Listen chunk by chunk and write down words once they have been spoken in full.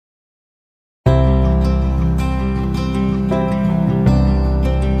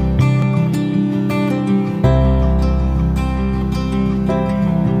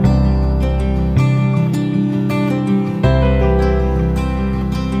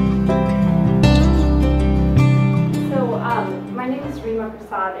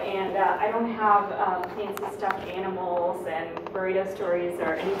don't have fancy stuffed animals and burrito stories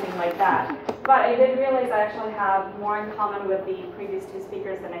or anything like that. But I did realize I actually have more in common with the previous two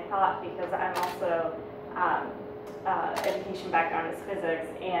speakers than I thought, because I'm also education background is physics,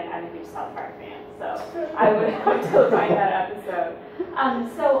 and I'm a huge South Park fan. So I would have to find that episode.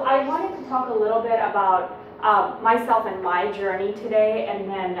 So I wanted to talk a little bit about myself and my journey today, and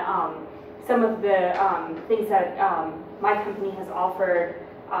then some of the things that my company has offered,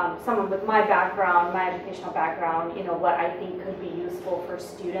 some of with my background, my educational background, you know, what I think could be useful for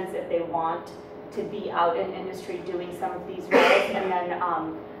students if they want to be out in industry doing some of these roles. And then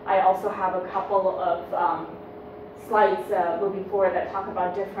I also have a couple of slides moving forward that talk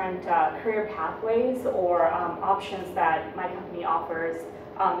about different career pathways or options that my company offers.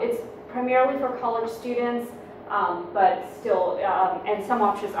 It's primarily for college students, but still, and some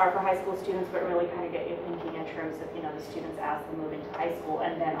options are for high school students, but really kind of get you thinking in terms of, you know, the students as they move into high school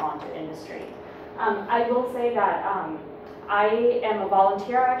and then on to industry. I will say that I am a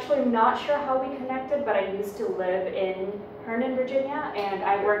volunteer. Actually, I'm not sure how we connected, but I used to live in Herndon, Virginia, and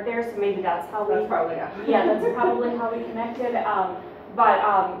I worked there, so maybe that's how we... That's probably, yeah, that's probably how we connected. Yeah,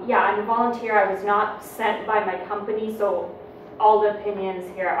 I'm a volunteer. I was not sent by my company, so all the opinions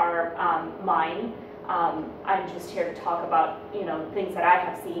here are mine. I'm just here to talk about, you know, things that I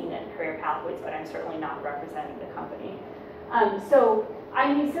have seen in career pathways, but I'm certainly not representing the company. So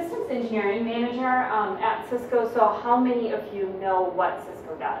I'm the systems engineering manager at Cisco. So how many of you know what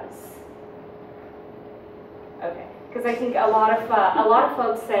Cisco does? Okay, because I think a lot of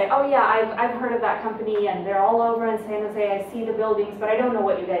folks say, oh yeah, I've heard of that company, and they're all over in San Jose. I see the buildings, but I don't know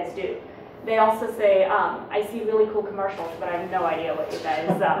what you guys do. They also say, I see really cool commercials, but I have no idea what you guys,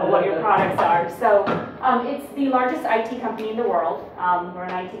 what your products are. So it's the largest IT company in the world. We're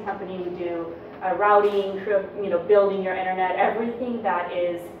an IT company. We do routing, you know, building your internet, everything that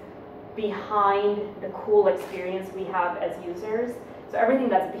is behind the cool experience we have as users. So everything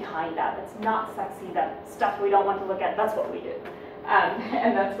that's behind that, that's not sexy, that stuff we don't want to look at, that's what we do.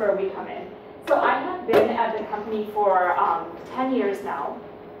 And that's where we come in. So I have been at the company for 10 years now.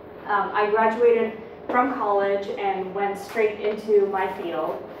 I graduated from college and went straight into my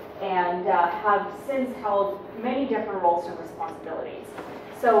field, and have since held many different roles and responsibilities.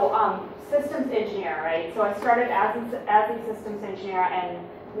 So systems engineer, right? So I started as a systems engineer and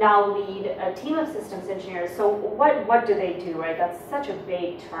now lead a team of systems engineers. So what do they do, right? That's such a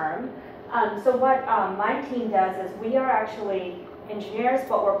vague term. So what my team does is we are actually engineers,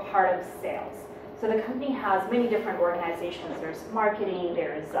 but we're part of sales. So the company has many different organizations. There's marketing,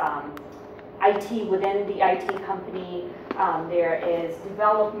 there's IT within the IT company, there is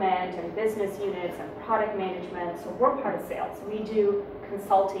development and business units and product management. So we're part of sales. We do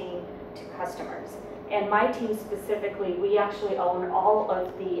consulting to customers. And my team specifically, we actually own all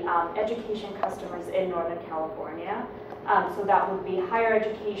of the education customers in Northern California. So that would be higher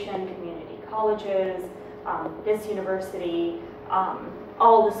education, community colleges, this university,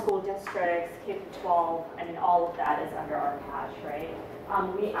 all the school districts, K-12, I mean, all of that is under our patch, right?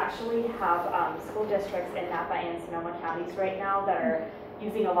 We actually have school districts in Napa and Sonoma counties right now that are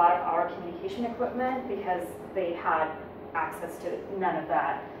using a lot of our communication equipment because they had access to none of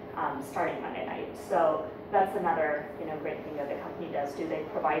that starting Monday night. So that's another, you know, great thing that the company does do. They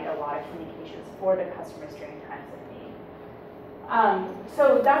provide a lot of communications for the customers during times of need.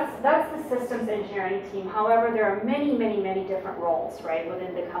 So that's the systems engineering team. However, there are many, many, many different roles, right,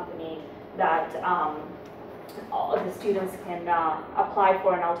 within the company that all of the students can apply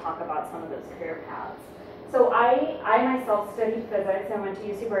for, and I'll talk about some of those career paths. So I myself studied physics and went to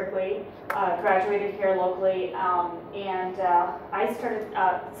UC Berkeley, graduated here locally, and I started,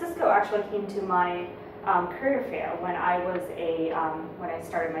 Cisco actually came to my career fair when I was when I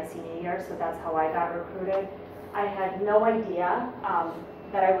started my senior year, so that's how I got recruited. I had no idea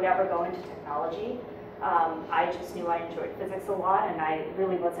that I would ever go into technology. I just knew I enjoyed physics a lot, and I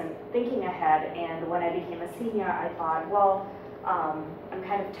really wasn't thinking ahead. And when I became a senior, I thought, well, I'm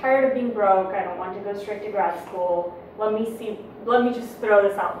kind of tired of being broke. I don't want to go straight to grad school. Let me just throw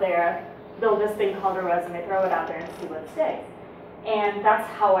this out there, build this thing called a resume, throw it out there and see what sticks. And that's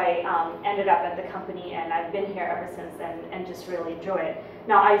how I ended up at the company, and I've been here ever since and just really enjoy it.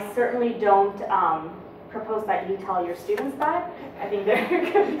 Now, I certainly don't propose that you tell your students that. I think there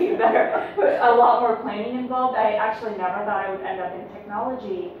could be a lot more planning involved. I actually never thought I would end up in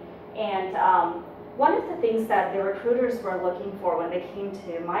technology. And one of the things that the recruiters were looking for when they came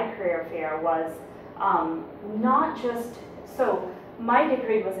to my career fair was not just, so my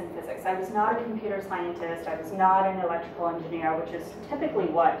degree was in physics. I was not a computer scientist. I was not an electrical engineer, which is typically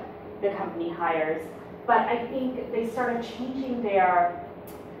what the company hires. But I think they started changing their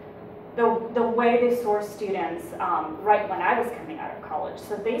the way they source students right when I was coming out of college.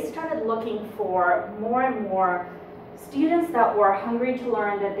 So they started looking for more and more students that were hungry to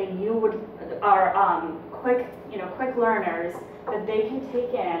learn, that they knew are quick learners, that they can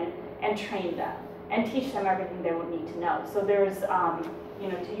take in and train them and teach them everything they would need to know. So there's,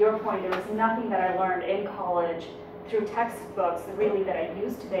 to your point, there was nothing that I learned in college through textbooks really that I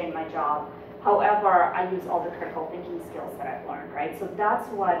use today in my job. However, I use all the critical thinking skills that I've learned, right? So that's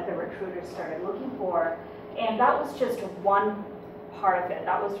what the recruiters started looking for. And that was just one part of it.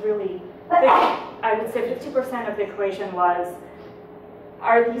 That was really, I would say 50% of the equation was,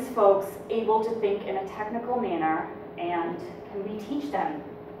 are these folks able to think in a technical manner, and can we teach them,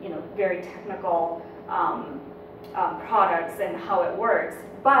 very technical products and how it works?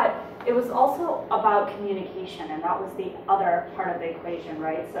 But it was also about communication, and that was the other part of the equation,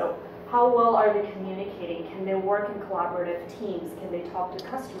 right? So how well are they communicating? Can they work in collaborative teams? Can they talk to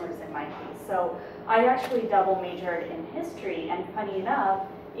customers in my case? So I actually double majored in history, and funny enough,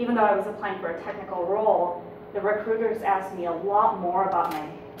 even though I was applying for a technical role, the recruiters asked me a lot more about my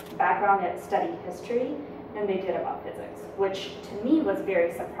background at studying history than they did about physics, which to me was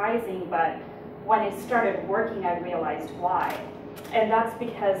very surprising, but when I started working, I realized why. And that's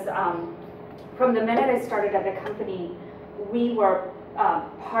because from the minute I started at the company, we were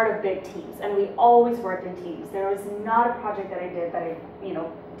part of big teams, and we always worked in teams. There was not a project that I did that I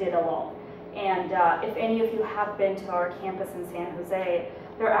did alone. And if any of you have been to our campus in San Jose,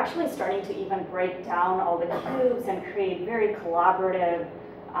 they're actually starting to even break down all the cubes and create very collaborative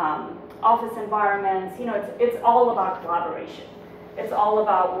office environments. It's all about collaboration. It's all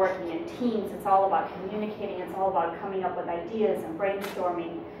about working in teams. It's all about communicating. It's all about coming up with ideas and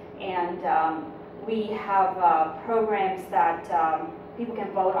brainstorming. And we have programs that people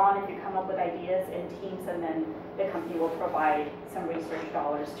can vote on if you come up with ideas in teams, and then the company will provide some research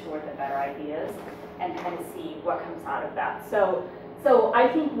dollars toward the better ideas and kind of see what comes out of that. So I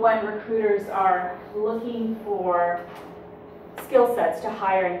think when recruiters are looking for skill sets to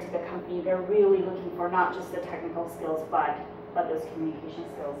hire into the company, they're really looking for not just the technical skills, but those communication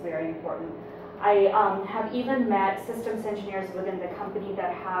skills, very important. I have even met systems engineers within the company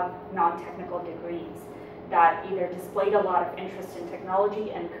that have non-technical degrees that either displayed a lot of interest in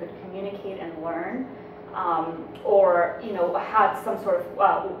technology and could communicate and learn, or had some sort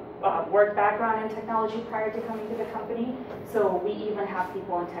of work background in technology prior to coming to the company. So we even have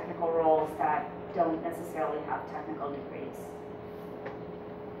people in technical roles that don't necessarily have technical degrees.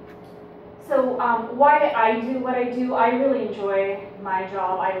 So why I do what I do, I really enjoy my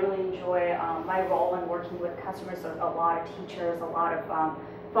job. I really enjoy my role in working with customers, so a lot of teachers, a lot of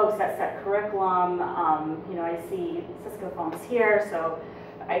folks that set curriculum. I see Cisco phones here, so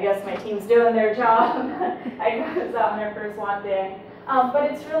I guess my team's doing their job. I was when I first walked in.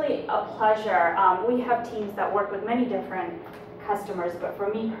 But it's really a pleasure. We have teams that work with many different customers, but for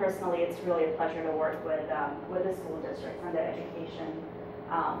me personally, it's really a pleasure to work with the school district and the education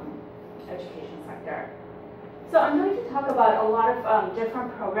sector. So I'm going to talk about a lot of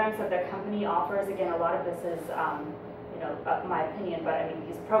different programs that the company offers. Again, a lot of this is my opinion, but I mean,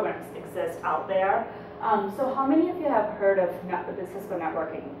 these programs exist out there. So how many of you have heard of the Cisco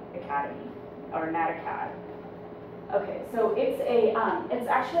Networking Academy, or NetAcad? Okay, so it's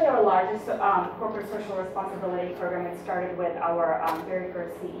actually our largest corporate social responsibility program. It started with our very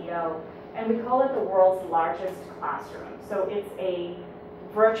first CEO, and we call it the world's largest classroom. So it's a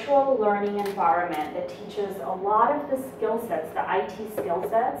virtual learning environment that teaches a lot of the skill sets, the IT skill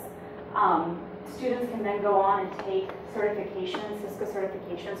sets. Students can then go on and take certifications, Cisco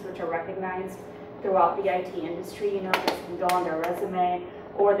certifications, which are recognized throughout the IT industry. This can go on their resume,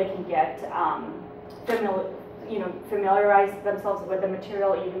 or they can get familiarize themselves with the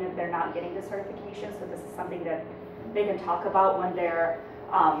material even if they're not getting the certification. So this is something that they can talk about when they're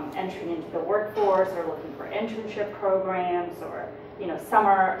entering into the workforce, or looking for internship programs, or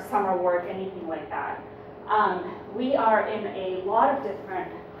summer work, anything like that. We are in a lot of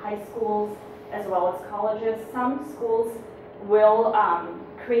different high schools as well as colleges. Some schools will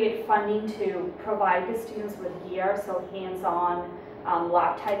create funding to provide the students with gear, so hands-on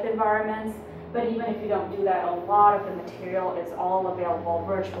lab type environments. But even if you don't do that, a lot of the material is all available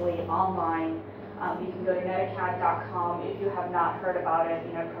virtually online. You can go to netacad.com. If you have not heard about it,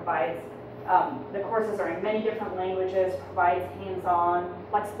 it provides, the courses are in many different languages, provides hands-on,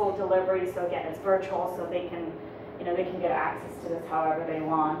 flexible delivery. So again, it's virtual, so they can get access to this however they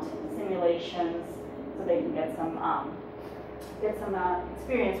want. Simulations, so they can get some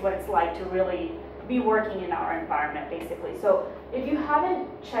experience what it's like to really be working in our environment, basically. So if you haven't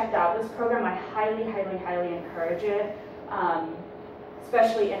checked out this program, I highly, highly, highly encourage it.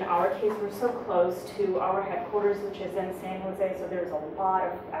 especially in our case, we're so close to our headquarters, which is in San Jose, so there's a lot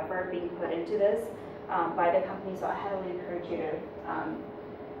of effort being put into this by the company, so I highly encourage you to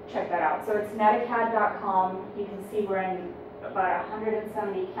check that out. So it's netacad.com. You can see we're in about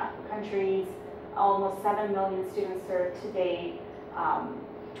 170 countries, almost 7 million students served to date,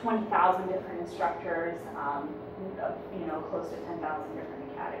 20,000 different instructors, close to 10,000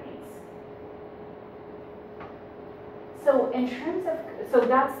 different academies. So in terms of, so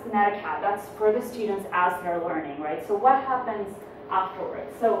that's NetAcad, that's for the students as they're learning, right? So what happens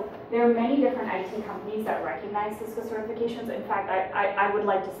afterwards? So there are many different IT companies that recognize Cisco certifications. In fact, I would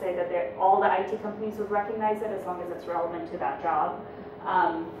like to say that all the IT companies would recognize it as long as it's relevant to that job.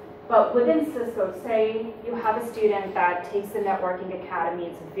 But within Cisco, say you have a student that takes the networking academy,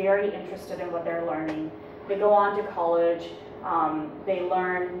 is very interested in what they're learning. They go on to college, they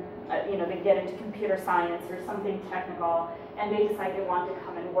learn, they get into computer science or something technical, and they decide they want to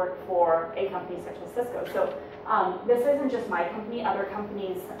come and work for a company such as Cisco. So this isn't just my company, other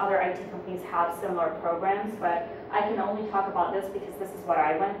IT companies have similar programs, but I can only talk about this because this is what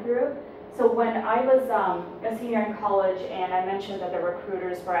I went through. So when I was a senior in college and I mentioned that the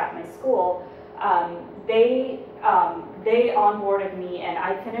recruiters were at my school, they onboarded me and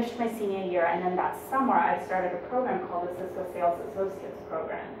I finished my senior year, and then that summer I started a program called the Cisco Sales Associates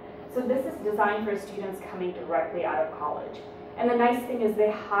Program. So this is designed for students coming directly out of college. And the nice thing is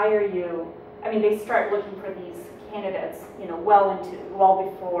they hire you, they start looking for these candidates, well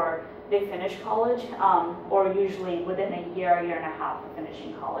before they finish college, or usually within a year and a half of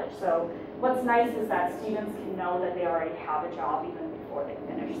finishing college. So what's nice is that students can know that they already have a job even before they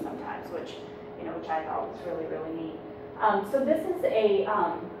finish sometimes, which I thought was really, really neat. So this is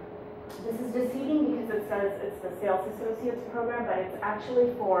deceiving because it says it's the Sales Associates Program, but it's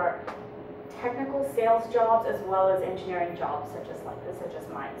actually for technical sales jobs as well as engineering jobs such as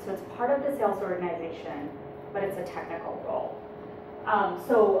mine. So it's part of the sales organization, but it's a technical role.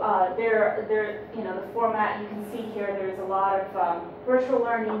 The format you can see here, there's a lot of virtual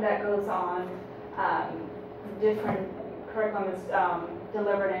learning that goes on. Different curriculum is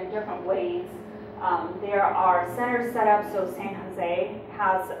delivered in different ways. There are centers set up, so San Jose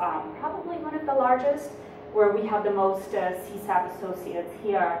has probably one of the largest, where we have the most CSAP associates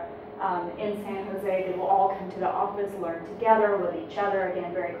here. In San Jose, they will all come to the office, learn together with each other,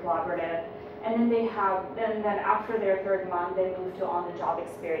 again, very collaborative. And then after their third month, they move to on-the-job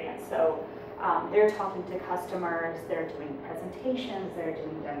experience. So they're talking to customers, they're doing presentations, they're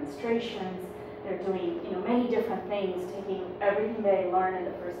doing demonstrations, they're doing many different things, taking everything they learn in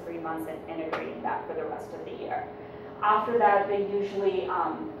the first 3 months and integrating that for the rest of the year. After that, they usually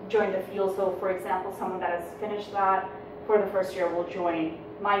join the field. So for example, someone that has finished that for the first year will join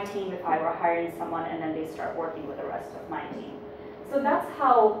my team if I were hiring someone, and then they start working with the rest of my team. So that's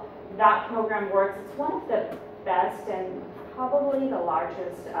how that program works. It's one of the best and probably the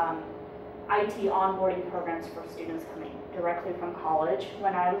largest IT onboarding programs for students coming directly from college.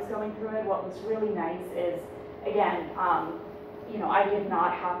 When I was going through it, what was really nice is, again, I did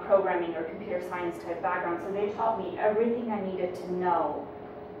not have programming or computer science type background, so they taught me everything I needed to know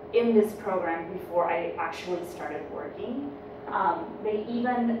in this program before I actually started working. They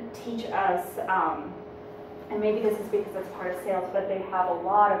even teach us, and maybe this is because it's part of sales, but they have a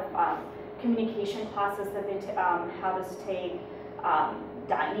lot of communication classes that they have us take,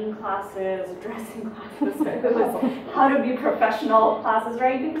 dining classes, dressing classes, it was how to be professional classes,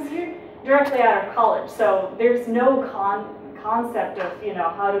 right? Because you're directly out of college, so there's no concept of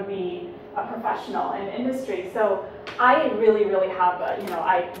how to be a professional in industry. So I really, really have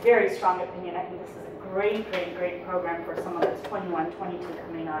a very strong opinion. I think this is a great, great, great program for someone that's 21, 22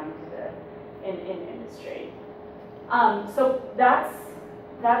 coming on into the industry. So that's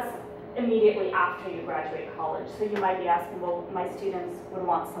immediately after you graduate college. So you might be asking, well, my students would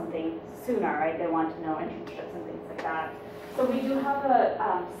want something sooner, right? They want to know internships and things like that. So we do have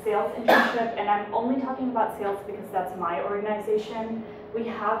a sales internship, and I'm only talking about sales because that's my organization. We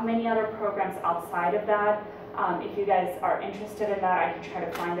have many other programs outside of that. If you guys are interested in that, I can try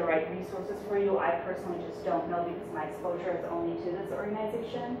to find the right resources for you. I personally just don't know because my exposure is only to this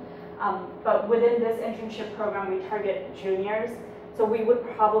organization. But within this internship program, we target juniors. So we would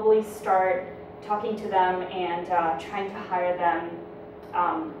probably start talking to them and trying to hire them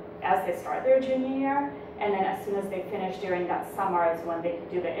as they start their junior year. And then as soon as they finish during that summer is when they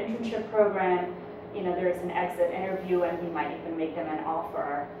could do the internship program. There's an exit interview, and we might even make them an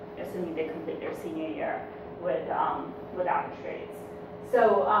offer, assuming they complete their senior year with average grades.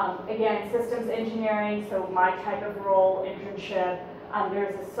 So again, systems engineering, so my type of role, internship.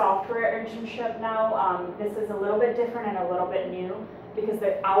 There's a software internship now. This is a little bit different and a little bit new. because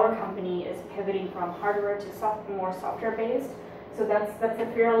our company is pivoting from hardware to more software-based. So that's a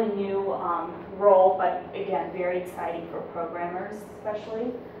fairly new role, but again, very exciting for programmers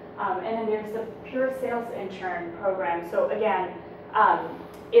especially. And then there's the pure sales intern program. So again,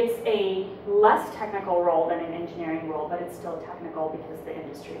 it's a less technical role than an engineering role, but it's still technical because the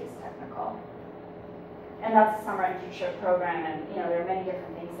industry is technical. And that's a summer internship program, and there are many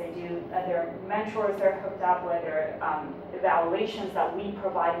different things they do. There are mentors they're hooked up with, there are evaluations that we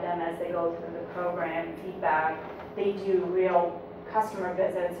provide them as they go through the program, feedback. They do real customer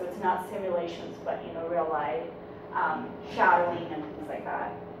visits, so it's not simulations, but real life shadowing and things like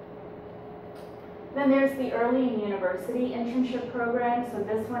that. Then there's the early university internship program. So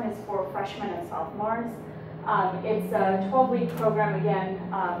this one is for freshmen and sophomores. It's a 12-week program again.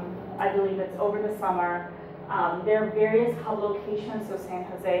 I believe it's over the summer. There are various hub locations, so San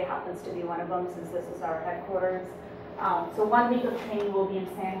Jose happens to be one of them since this is our headquarters. So 1 week of training will be in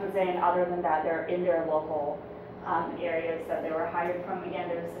San Jose, and other than that, they're in their local areas that they were hired from. Again,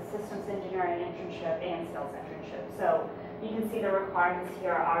 there's a systems engineering internship and sales internship. So you can see the requirements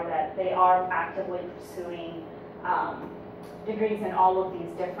here are that they are actively pursuing degrees in all of these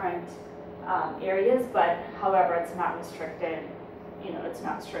different areas, but however, it's not restricted. It's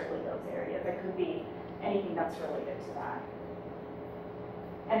not strictly those areas. It could be anything that's related to that.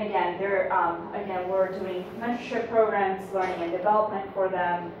 And again, we're doing mentorship programs, learning and development for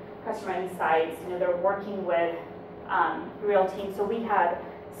them, customer insights. They're working with real teams. So we had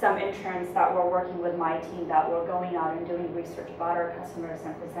some interns that were working with my team that were going out and doing research about our customers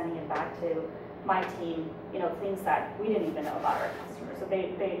and presenting it back to my team. Things that we didn't even know about our customers. So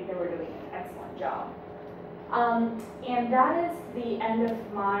they were doing an excellent job. And that is the end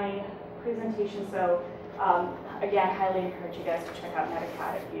of my presentation. So again, highly encourage you guys to check out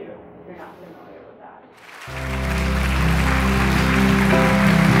NetAcad if you're not familiar with that.